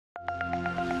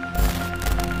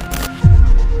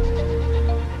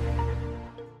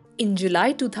In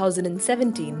July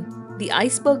 2017, the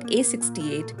iceberg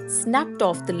A68 snapped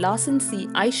off the Larsen-C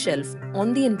Ice Shelf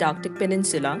on the Antarctic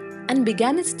Peninsula and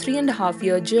began its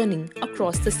 3.5-year journey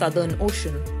across the Southern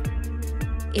Ocean.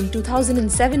 In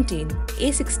 2017,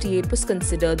 A68 was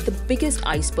considered the biggest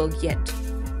iceberg yet.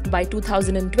 By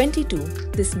 2022,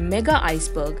 this mega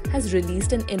iceberg has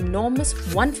released an enormous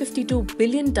 152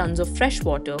 billion tons of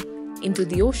freshwater into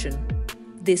the ocean.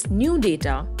 This new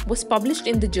data was published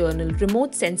in the journal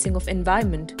Remote Sensing of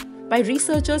Environment by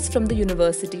researchers from the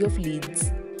University of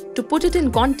Leeds. To put it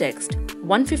in context,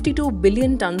 152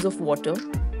 billion tons of water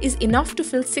is enough to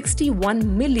fill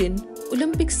 61 million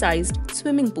Olympic-sized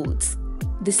swimming pools.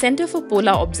 The Centre for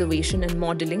Polar Observation and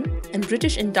Modelling and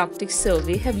British Antarctic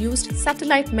Survey have used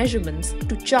satellite measurements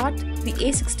to chart the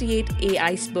A68A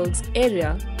iceberg's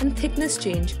area and thickness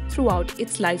change throughout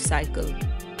its life cycle.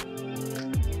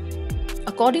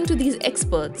 According to these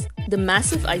experts, the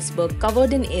massive iceberg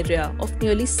covered an area of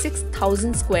nearly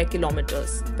 6,000 square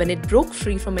kilometers when it broke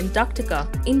free from Antarctica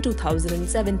in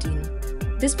 2017.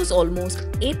 This was almost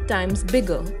 8 times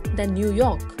bigger than New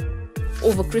York.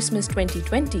 Over Christmas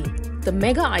 2020, the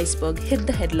mega iceberg hit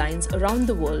the headlines around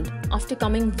the world after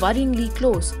coming worryingly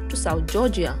close to South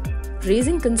Georgia,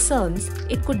 raising concerns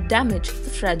it could damage the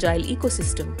fragile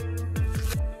ecosystem.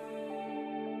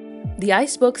 The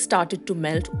iceberg started to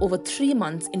melt over 3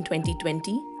 months in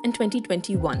 2020 and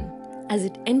 2021 as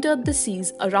it entered the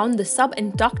seas around the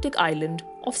sub-Antarctic island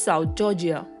of South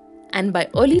Georgia. And by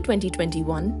early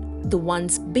 2021, the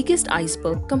once biggest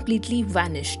iceberg completely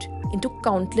vanished into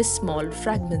countless small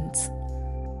fragments.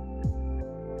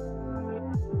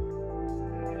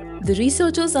 The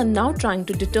researchers are now trying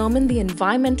to determine the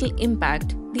environmental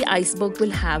impact the iceberg will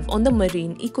have on the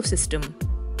marine ecosystem.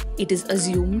 It is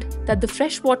assumed that the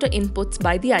freshwater inputs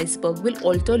by the iceberg will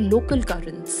alter local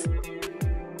currents.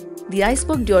 The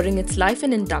iceberg during its life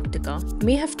in Antarctica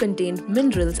may have contained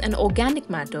minerals and organic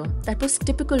matter that was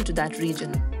typical to that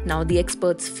region. Now the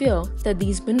experts fear that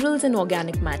these minerals and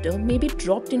organic matter may be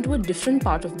dropped into a different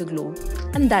part of the globe,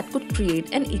 and that could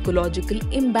create an ecological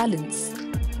imbalance.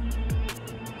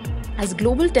 As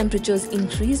global temperatures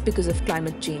increase because of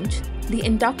climate change, the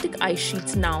Antarctic ice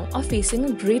sheets now are facing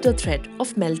a greater threat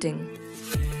of melting.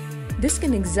 This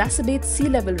can exacerbate sea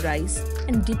level rise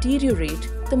and deteriorate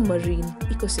the marine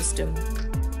ecosystem.